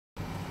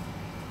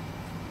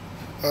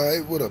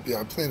Alright, what up,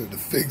 y'all? Planet of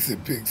Fakes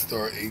and Big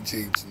Star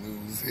HH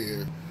News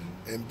here.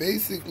 And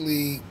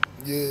basically,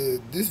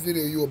 this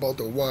video you're about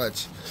to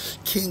watch,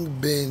 King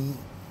Ben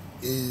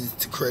is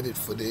to credit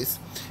for this.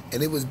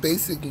 And it was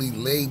basically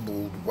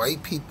labeled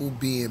white people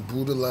being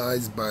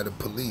brutalized by the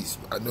police.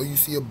 I know you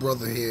see a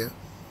brother here,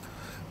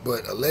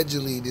 but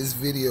allegedly this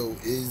video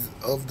is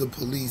of the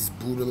police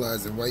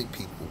brutalizing white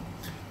people.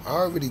 I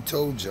already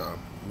told y'all,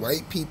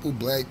 white people,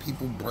 black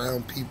people,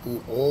 brown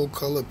people, all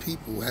color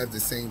people have the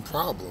same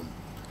problem.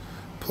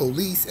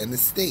 Police and the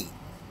state.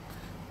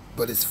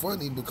 But it's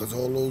funny because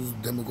all those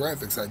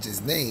demographics I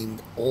just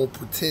named all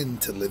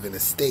pretend to live in a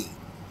state.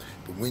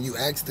 But when you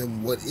ask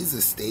them what is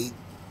a state,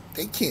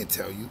 they can't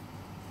tell you.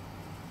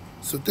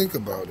 So think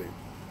about it.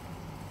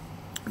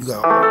 You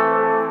got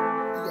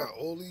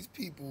all these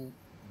people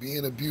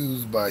being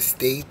abused by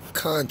state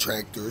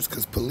contractors,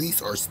 because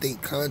police are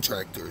state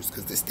contractors,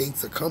 because the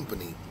state's a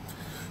company.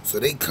 So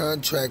they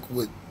contract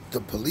with the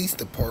police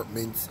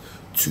departments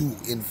to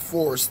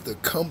enforce the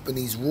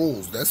company's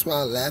rules. That's why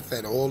I laugh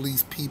at all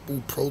these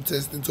people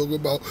protesting, talking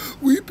about,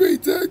 we pay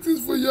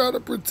taxes for y'all to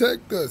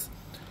protect us.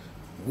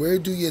 Where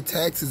do your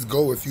taxes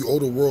go if you owe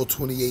the world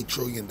 $28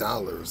 trillion?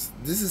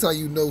 This is how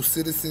you know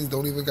citizens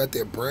don't even got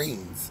their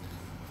brains.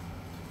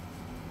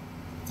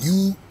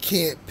 You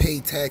can't pay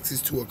taxes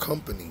to a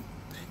company.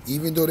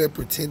 Even though they're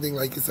pretending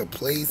like it's a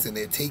place and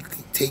they're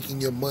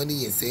taking your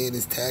money and saying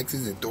it's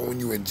taxes and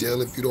throwing you in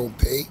jail if you don't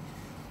pay,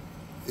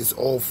 it's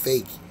all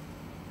fake.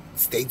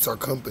 States are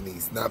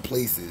companies, not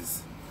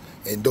places.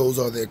 And those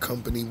are their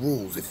company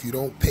rules. If you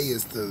don't pay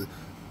us to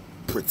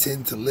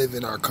pretend to live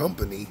in our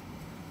company,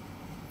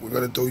 we're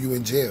going to throw you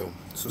in jail.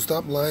 So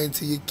stop lying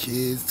to your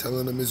kids,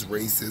 telling them it's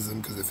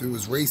racism, because if it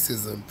was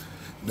racism,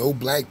 no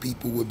black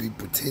people would be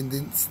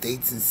pretending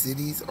states and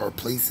cities are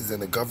places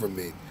in the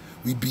government.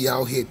 We'd be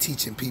out here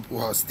teaching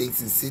people how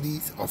states and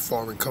cities are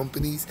foreign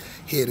companies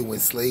here to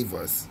enslave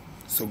us.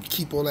 So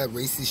keep all that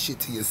racist shit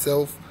to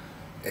yourself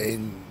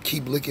and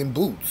keep licking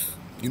boots.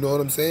 You know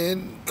what I'm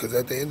saying? Because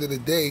at the end of the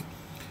day,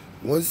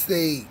 once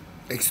they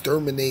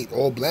exterminate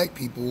all black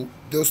people,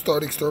 they'll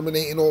start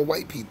exterminating all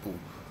white people.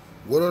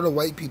 What are the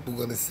white people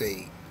going to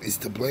say is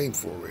to blame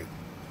for it?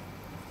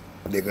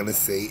 They're going to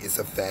say it's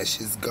a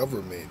fascist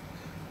government.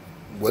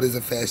 What is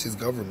a fascist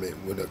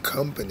government? When a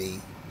company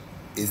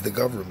is the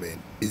government.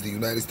 Is the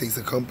United States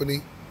a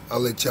company? I'll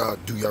let y'all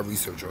do your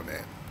research on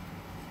that.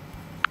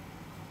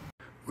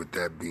 With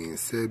that being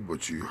said,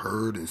 what you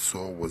heard and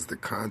saw was the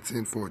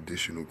content. For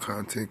additional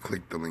content,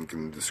 click the link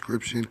in the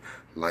description.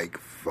 Like,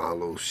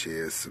 follow,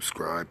 share,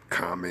 subscribe,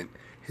 comment,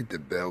 hit the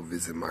bell,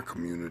 visit my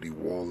community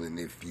wall, and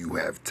if you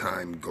have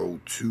time, go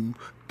to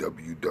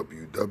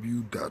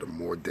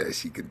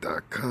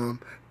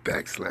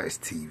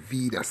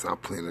www.amor-eka.com/TV. That's our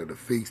Planet of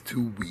Fakes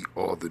 2. We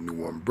are the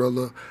new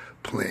umbrella.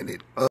 Planet Up.